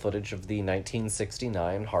got the footage of the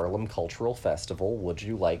 1969 Harlem Cultural Festival. Would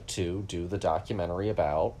you like to do the documentary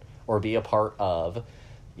about, or be a part of,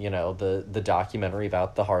 the documentary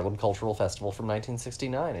about the Harlem Cultural Festival from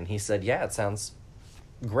 1969? And he said, yeah, it sounds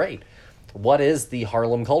great. What is the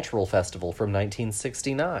Harlem Cultural Festival from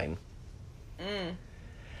 1969?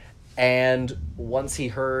 And once he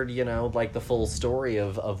heard, the full story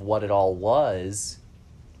of what it all was,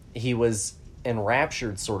 he was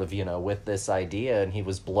enraptured sort of, with this idea, and he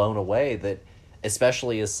was blown away that,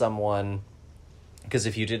 especially as someone, because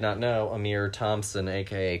if you did not know, Amir Thompson,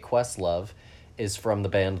 aka Questlove, is from the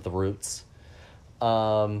band The Roots.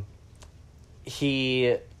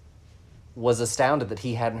 He was astounded that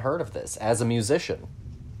he hadn't heard of this as a musician.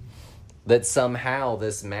 That somehow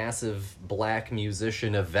this massive black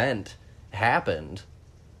musician event happened.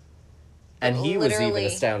 And he was even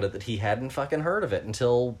astounded that he hadn't fucking heard of it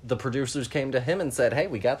until the producers came to him and said, hey,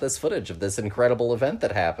 we got this footage of this incredible event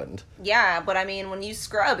that happened. Yeah, but I mean, when you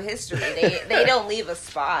scrub history, they don't leave a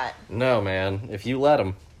spot. No, man, if you let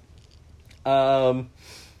them.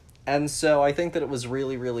 And so I think that it was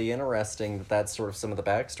really, really interesting that that's sort of some of the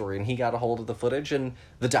backstory, and he got a hold of the footage, and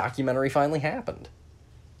the documentary finally happened.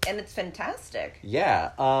 And it's fantastic.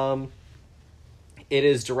 Yeah. It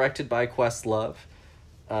is directed by Questlove.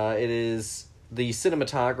 It is the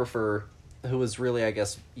cinematographer who was really, I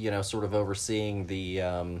guess, sort of overseeing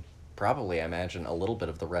the, probably, I imagine, a little bit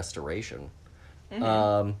of the restoration,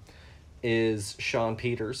 is Sean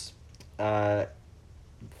Peters.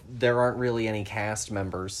 There aren't really any cast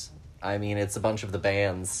members. I mean, it's a bunch of the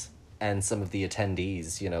bands and some of the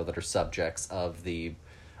attendees, that are subjects of the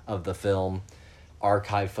film.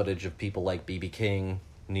 Archive footage of people like B.B. King,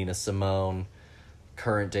 Nina Simone,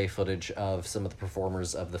 current day footage of some of the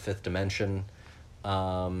performers of The Fifth Dimension,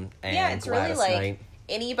 and it's Gladys really Knight.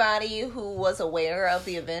 Anybody who was aware of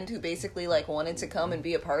the event, who basically wanted to come and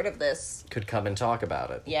be a part of this, could come and talk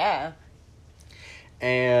about it. Yeah.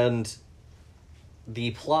 And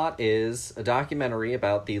the plot is a documentary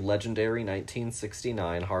about the legendary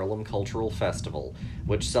 1969 Harlem Cultural Festival,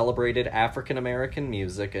 which celebrated African American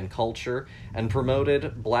music and culture and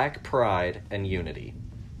promoted Black pride and unity.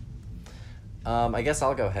 I guess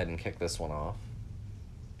I'll go ahead and kick this one off,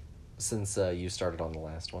 since you started on the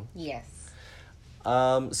last one. Yes.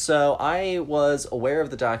 So I was aware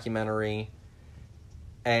of the documentary,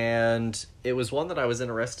 and it was one that I was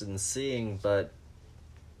interested in seeing, but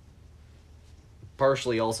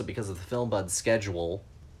partially also because of the Film Bud's schedule,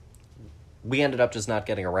 we ended up just not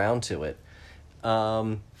getting around to it.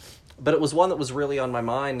 But it was one that was really on my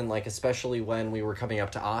mind, and like especially when we were coming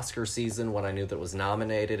up to Oscar season, when I knew that it was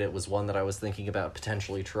nominated, it was one that I was thinking about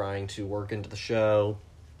potentially trying to work into the show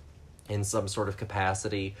in some sort of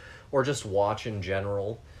capacity, or just watch in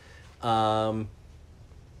general. For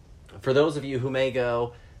those of you who may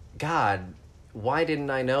go, God, why didn't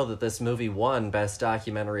I know that this movie won Best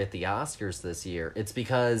Documentary at the Oscars this year? It's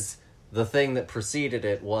because the thing that preceded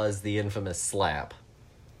it was the infamous slap.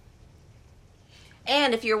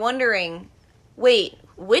 And if you're wondering, wait,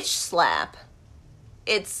 which slap?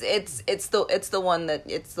 It's the one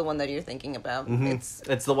that you're thinking about.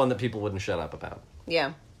 Mm-hmm. It's the one that people wouldn't shut up about.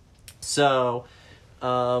 Yeah. So,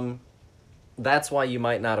 that's why you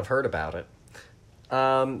might not have heard about it.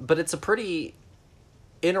 But it's a pretty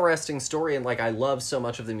interesting story, and like I love so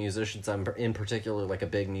much of the musicians. I'm in particular like a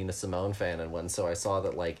big Nina Simone fan, and when so I saw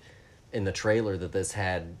that like in the trailer that this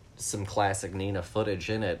had some classic Nina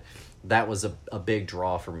footage in it, that was a big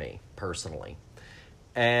draw for me personally.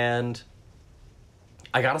 And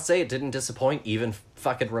I gotta say, it didn't disappoint even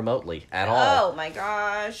fucking remotely at all. Oh my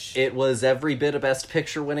gosh. It was every bit a Best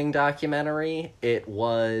Picture winning documentary. It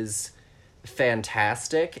was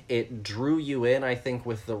fantastic. It drew you in, I think,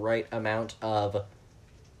 with the right amount of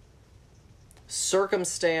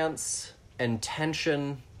circumstance and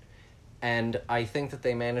tension, and I think that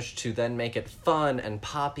they managed to then make it fun and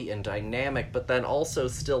poppy and dynamic, but then also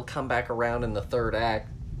still come back around in the third act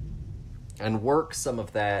and work some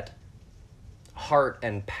of that heart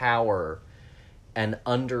and power and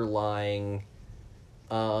underlying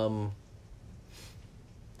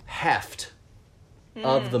heft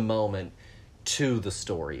of the moment to the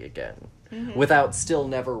story again, without still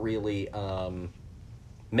never really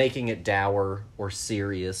making it dour or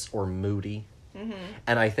serious or moody.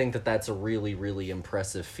 And I think that that's a really, really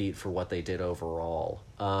impressive feat for what they did overall.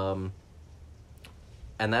 And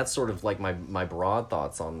that's sort of like my broad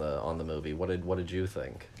thoughts on the movie. What did you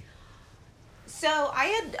think? So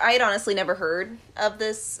I had honestly never heard of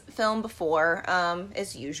this film before,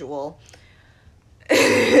 as usual.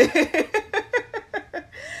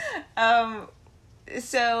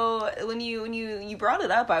 So when you brought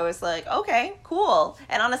it up, I was like, okay, cool.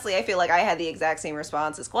 And honestly, I feel like I had the exact same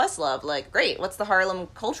response as Questlove. Like, great, what's the Harlem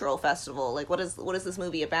Cultural Festival? Like, what is this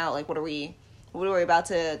movie about? Like, what are we about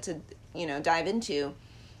to dive into?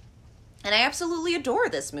 And I absolutely adore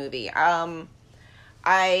this movie. I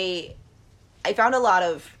found a lot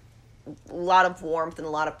of warmth and a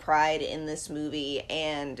lot of pride in this movie,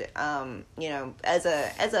 and as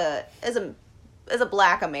a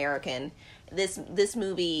Black American, this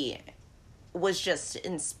movie was just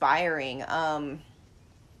inspiring. I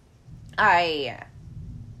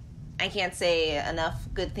can't say enough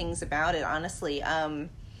good things about it, honestly.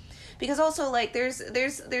 Because also, like,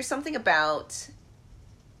 there's something about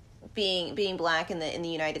being Black in the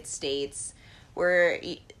United States where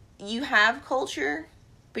you have culture,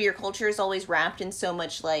 but your culture is always wrapped in so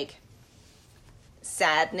much like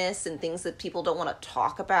sadness and things that people don't want to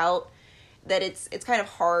talk about, that it's kind of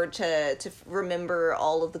hard to remember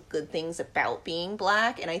all of the good things about being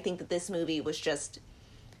Black. And I think that this movie was just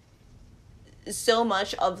so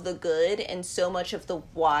much of the good and so much of the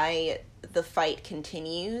why the fight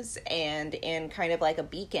continues, and kind of like a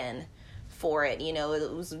beacon for it.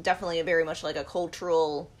 It was definitely very much like a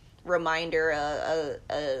cultural reminder,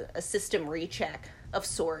 a system recheck of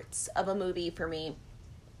sorts of a movie for me,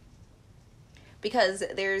 because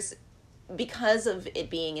of it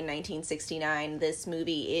being in 1969, this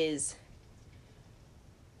movie is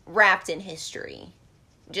wrapped in history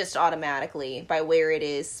just automatically by where it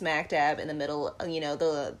is smack dab in the middle,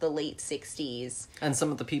 the late 60s. And some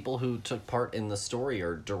of the people who took part in the story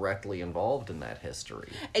are directly involved in that history.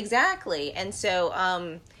 Exactly. And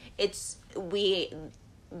so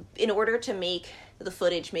in order to make the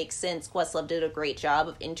footage make sense, Questlove did a great job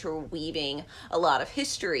of interweaving a lot of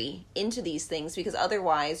history into these things, because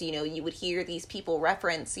otherwise, you would hear these people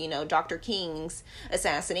reference, Dr. King's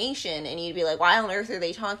assassination, and you'd be like, why on earth are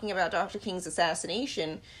they talking about Dr. King's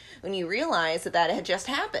assassination, when you realize that had just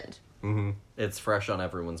happened. Mm-hmm. It's fresh on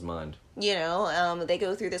everyone's mind. They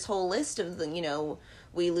go through this whole list of the,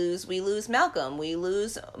 we lose Malcolm, we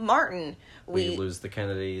lose Martin, we lose the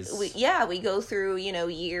Kennedys. We go through,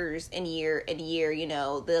 years and year and year.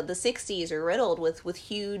 The 60s are riddled with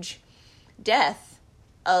huge death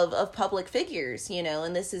of public figures,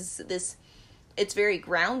 and this it's very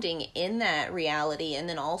grounding in that reality. And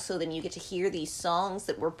then also then you get to hear these songs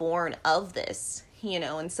that were born of this,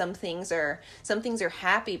 and some things are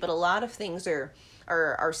happy, but a lot of things are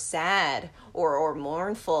sad or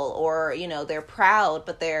mournful, or they're proud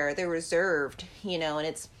but they're reserved,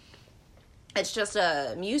 and it's just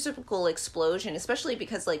a musical explosion, especially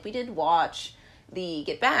because, like, we did watch the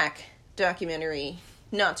Get Back documentary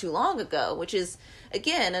not too long ago, which is,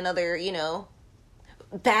 again, another,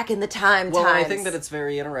 back in the times. I think that it's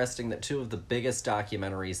very interesting that two of the biggest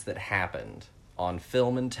documentaries that happened on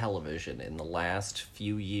film and television in the last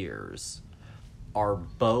few years are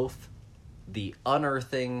both the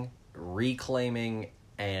unearthing, reclaiming,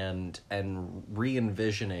 and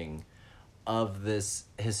re-envisioning of this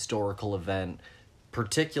historical event,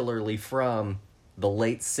 particularly from the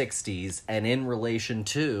late 60s and in relation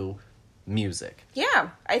to music. Yeah,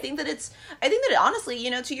 I think that honestly,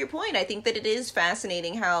 to your point, I think that it is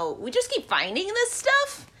fascinating how we just keep finding this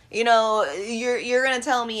stuff. You're going to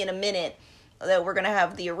tell me in a minute that we're going to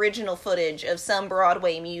have the original footage of some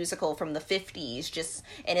Broadway musical from the 50s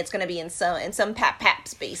and it's going to be in some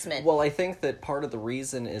Pap's basement. Well, I think that part of the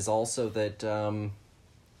reason is also that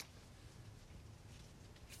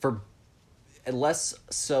for less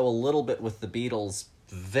so a little bit with the Beatles,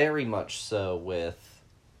 very much so with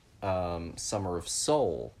Summer of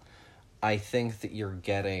Soul, I think that you're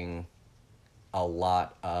getting a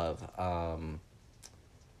lot of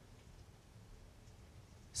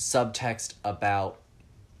subtext about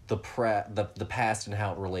the past and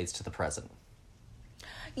how it relates to the present.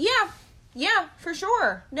 Yeah, for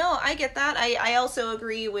sure. No, I get that. I also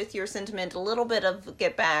agree with your sentiment. A little bit of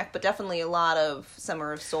Get Back, but definitely a lot of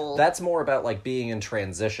Summer of Soul. That's more about, like, being in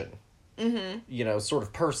transition. Mm-hmm. Sort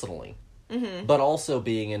of personally. Mm-hmm. But also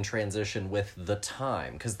being in transition with the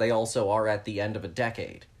time, because they also are at the end of a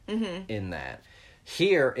decade in that.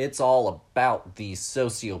 Here, it's all about the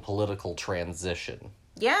socio-political transition.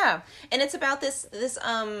 Yeah, and it's about this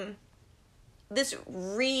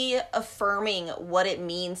reaffirming what it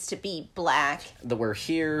means to be black. That we're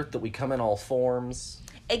here, that we come in all forms.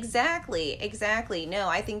 Exactly. No,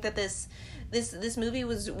 I think that this movie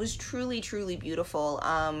was truly, truly beautiful.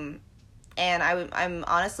 And I'm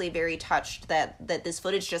honestly very touched that this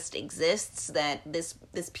footage just exists, that this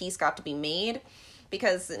piece got to be made,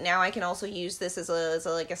 because now I can also use this as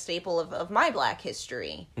a staple of my Black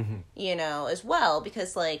history, as well,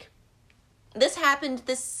 because, like, this happened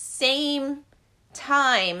the same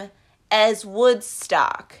time as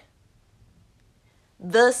Woodstock.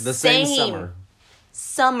 The same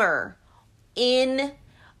summer in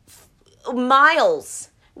miles.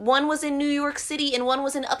 One was in New York City and one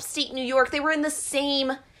was in upstate New York. They were in the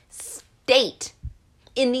same state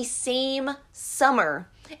in the same summer.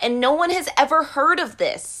 And no one has ever heard of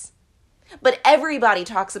this. But everybody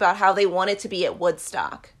talks about how they wanted to be at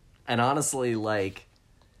Woodstock. And honestly, like,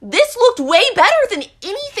 this looked way better than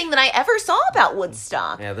anything that I ever saw about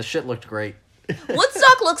Woodstock. Yeah, the shit looked great.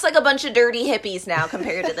 Woodstock looks like a bunch of dirty hippies now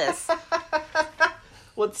compared to this.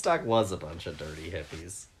 Woodstock was a bunch of dirty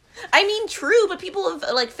hippies. I mean, true, but people have,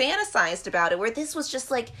 like, fantasized about it, where this was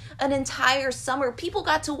just, like, an entire summer. People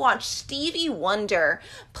got to watch Stevie Wonder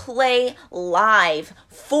play live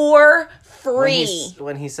for free.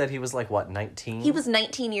 When he said he was, like, what, 19? He was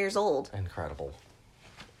 19 years old. Incredible.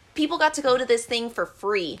 People got to go to this thing for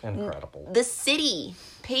free. Incredible. The city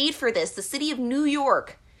paid for this. The city of New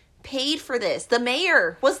York paid for this. The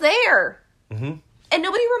mayor was there. Mm-hmm. And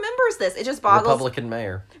nobody remembers this. It just boggles. Republican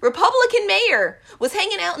mayor was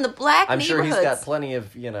hanging out in the black neighborhoods. I'm sure he's got plenty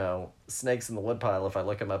of, snakes in the woodpile if I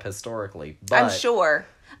look him up historically. But I'm sure.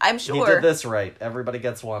 He did this right. Everybody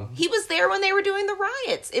gets one. He was there when they were doing the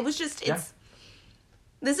riots. It was just,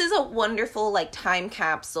 This is a wonderful, like, time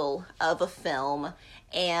capsule of a film.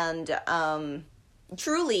 And,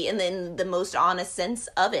 truly, and then the most honest sense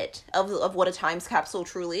of it, of what a time capsule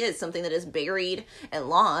truly is, something that is buried and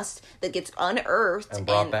lost, that gets unearthed and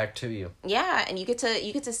brought back to you. Yeah, and you get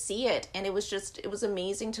to see it, and it was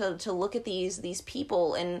amazing to look at these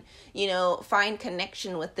people and, find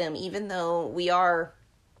connection with them, even though we are,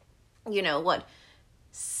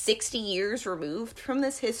 60 years removed from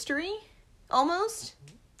this history, almost.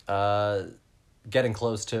 Getting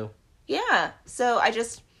close to. Yeah, so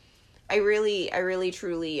I really,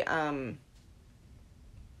 truly, I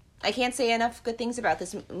can't say enough good things about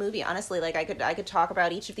this movie. Honestly, like, I could talk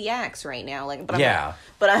about each of the acts right now, like, but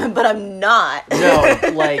I'm not. No,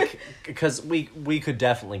 like, because we could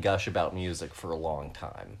definitely gush about music for a long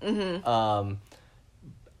time. Mm-hmm.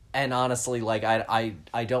 And honestly, like,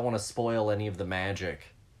 I don't want to spoil any of the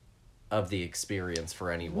magic of the experience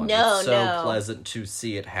for anyone. It's so pleasant to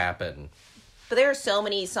see it happen. But there are so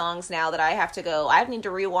many songs now that I need to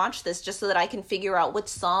rewatch this just so that I can figure out which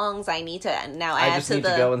songs I need to now add to the... I just need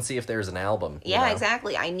to go and see if there's an album. Yeah,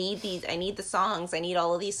 exactly. I need the songs. I need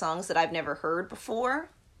all of these songs that I've never heard before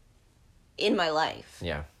in my life.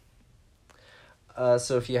 Yeah.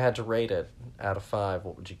 So if you had to rate it out of 5,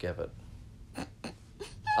 what would you give it?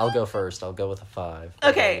 I'll go first. I'll go with a 5.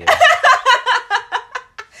 Okay.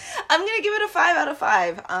 I'm gonna give it a 5 out of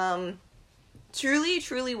 5. Truly,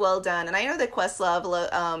 truly well done. And I know that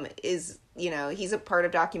Questlove is, he's a part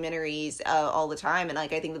of documentaries all the time, and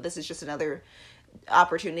like I think that this is just another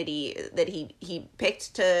opportunity that he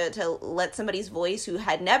picked to let somebody's voice who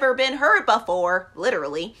had never been heard before,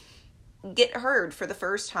 literally, get heard for the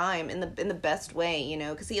first time in the best way,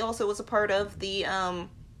 because he also was a part of the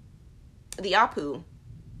Apu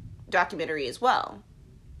documentary as well.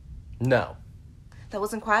 No. That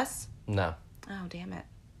wasn't Quest? No. Oh, damn it.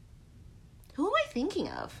 Who am I thinking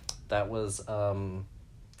of? That was, Kamau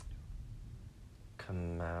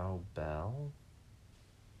Bell?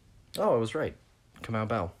 Oh, I was right. Kamau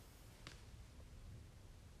Bell.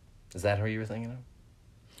 Is that who you were thinking of?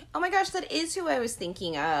 Oh my gosh, that is who I was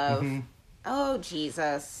thinking of. Mm-hmm. Oh,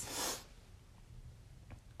 Jesus.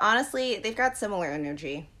 Honestly, they've got similar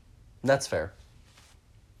energy. That's fair.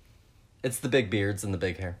 It's the big beards and the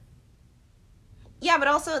big hair. Yeah, but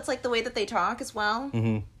also it's like the way that they talk as well.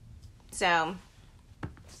 Mm-hmm. So,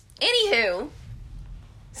 anywho,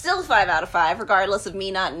 still a 5 out of 5, regardless of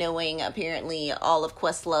me not knowing, apparently, all of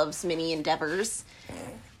Questlove's many endeavors.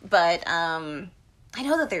 But, I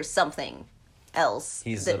know that there's something else.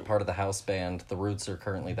 He's a part of the house band. The Roots are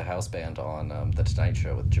currently the house band on The Tonight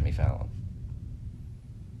Show with Jimmy Fallon.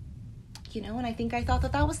 And I think I thought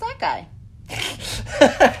that was that guy.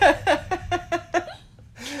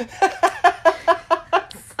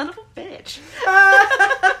 Son of a bitch.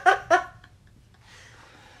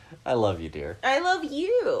 I love you, dear. I love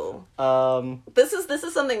you. This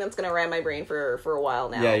is something that's gonna ram my brain for a while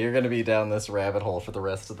now. Yeah, you're gonna be down this rabbit hole for the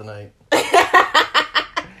rest of the night.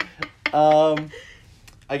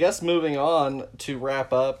 I guess moving on to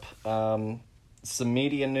wrap up, some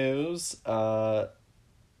media news.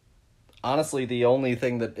 Honestly, the only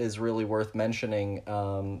thing that is really worth mentioning,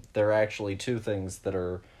 there are actually two things that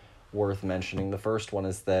are worth mentioning. The first one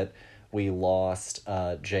is that we lost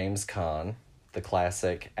James Caan, the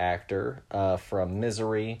classic actor from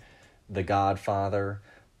Misery, The Godfather,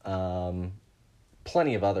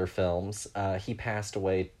 plenty of other films. He passed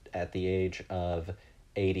away at the age of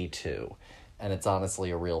 82. And it's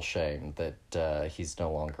honestly a real shame that he's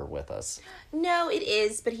no longer with us. No, it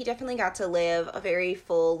is, but he definitely got to live a very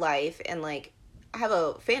full life and, have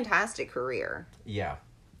a fantastic career. Yeah.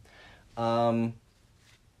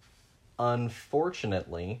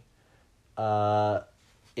 Unfortunately,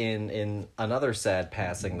 in another sad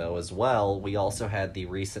passing, though, as well, we also had the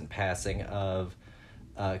recent passing of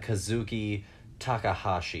Kazuki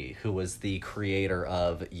Takahashi, who was the creator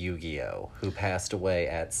of Yu-Gi-Oh!, who passed away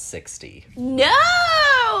at 60. No!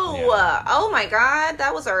 Yeah. Oh my god,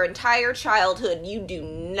 that was our entire childhood. You do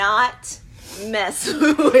not mess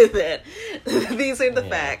with it. These are the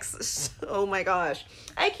facts. Oh my gosh.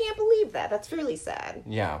 I can't believe that. That's really sad.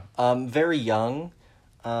 Yeah. Very young.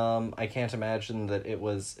 I can't imagine that it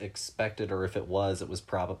was expected, or if it was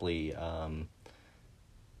probably, it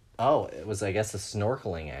was, I guess, a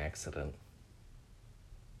snorkeling accident.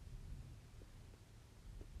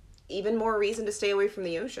 Even more reason to stay away from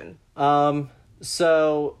the ocean.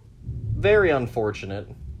 So, very unfortunate.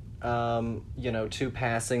 Two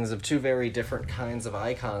passings of two very different kinds of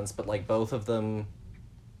icons, but, both of them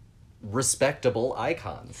respectable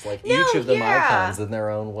icons. Each of them icons in their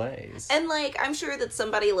own ways. And, I'm sure that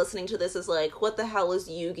somebody listening to this is like, what the hell is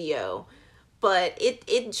Yu-Gi-Oh? But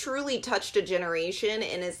it truly touched a generation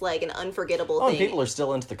and is, an unforgettable thing. And people are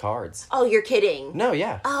still into the cards. Oh, you're kidding. No,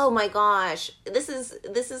 yeah. Oh my gosh. This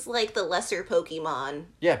is like the lesser Pokemon.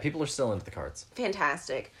 Yeah, people are still into the cards.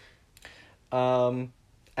 Fantastic. But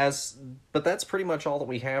that's pretty much all that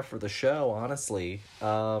we have for the show, honestly.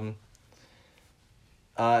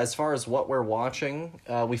 As far as what we're watching,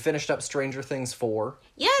 we finished up Stranger Things 4.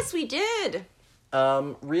 Yes, we did.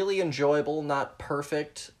 Really enjoyable, not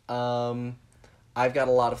perfect. I've got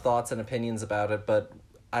a lot of thoughts and opinions about it, but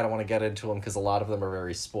I don't want to get into them because a lot of them are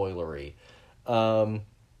very spoilery.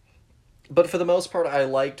 But for the most part, I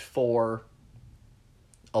liked 4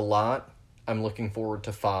 a lot. I'm looking forward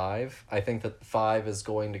to 5. I think that 5 is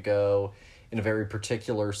going to go in a very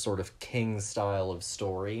particular sort of King style of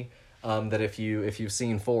story. That if you've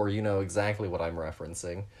seen 4, you know exactly what I'm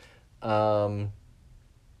referencing. But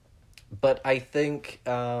I think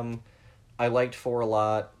I liked 4 a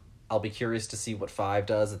lot. I'll be curious to see what 5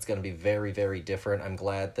 does. It's going to be very, very different. I'm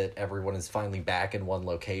glad that everyone is finally back in one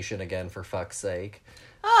location again, for fuck's sake.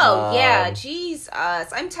 Oh, yeah, jeez.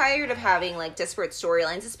 I'm tired of having, disparate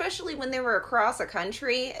storylines, especially when they were across a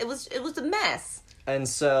country. It was a mess. And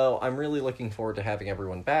so I'm really looking forward to having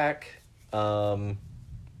everyone back. 1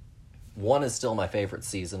 is still my favorite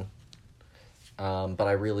season. but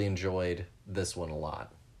I really enjoyed this one a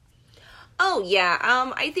lot. Oh, yeah.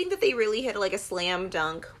 I think that they really hit, like, a slam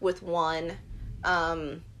dunk with one.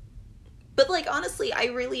 But, like, honestly, I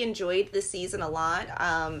really enjoyed this season a lot.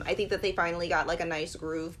 I think that they finally got, like, a nice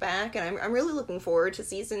groove back, and I'm really looking forward to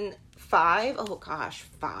season 5. Oh, gosh,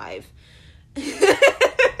 5.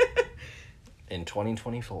 In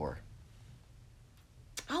 2024.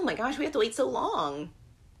 Oh, my gosh, we have to wait so long.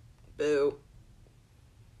 Boo.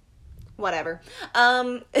 Whatever.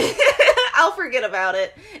 I'll forget about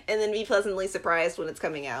it, and then be pleasantly surprised when it's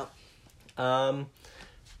coming out.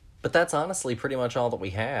 But that's honestly pretty much all that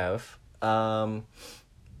we have.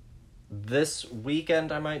 This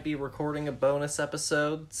weekend I might be recording a bonus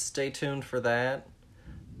episode. Stay tuned for that.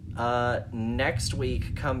 Next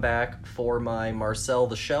week, come back for my Marcel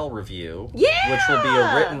the Shell review. Yeah! Which will be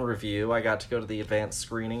a written review. I got to go to the advanced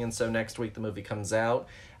screening, and so next week the movie comes out,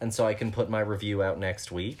 and so I can put my review out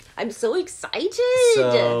next week. I'm so excited!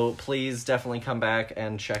 So please definitely come back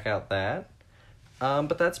and check out that.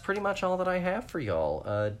 But that's pretty much all that I have for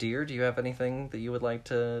y'all. Dear, do you have anything that you would like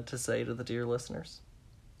to say to the dear listeners?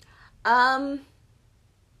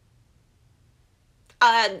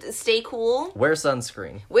 Stay cool. Wear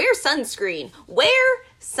sunscreen. Wear sunscreen. Wear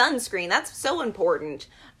sunscreen. That's so important.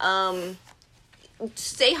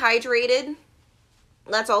 Stay hydrated.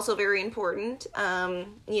 That's also very important.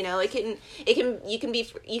 You know, you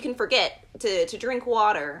can forget to drink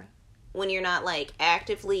water when you're not, like,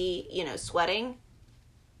 actively, you know, sweating.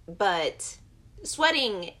 But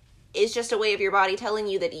sweating is just a way of your body telling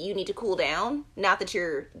you that you need to cool down, not that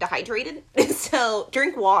you're dehydrated. So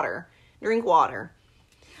drink water. Drink water.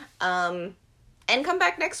 And come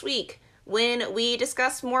back next week when we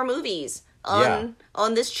discuss more movies on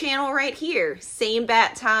this channel right here. Same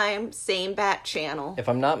bat time, same bat channel. If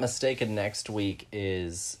I'm not mistaken, next week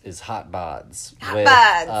is Hot Bods. Hot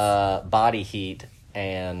Bods. Body Heat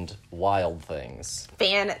and Wild Things.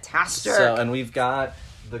 Fantastic. So, and we've got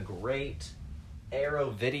the great Arrow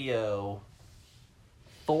Video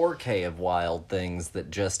 4K of Wild Things that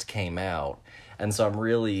just came out. And so I'm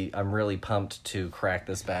really pumped to crack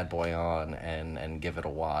this bad boy on and give it a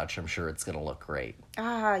watch. I'm sure it's going to look great.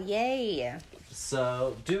 Ah, yay.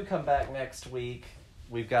 So do come back next week.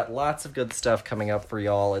 We've got lots of good stuff coming up for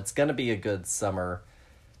y'all. It's going to be a good summer.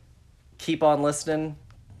 Keep on listening.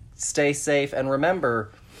 Stay safe. And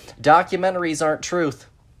remember, documentaries aren't truth.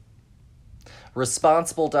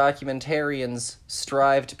 Responsible documentarians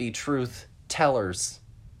strive to be truth tellers.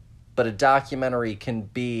 But a documentary can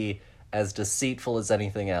be as deceitful as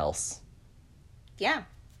anything else. Yeah.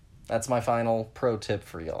 That's my final pro tip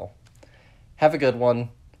for y'all. Have a good one,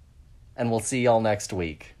 and we'll see y'all next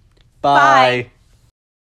week. Bye. Bye.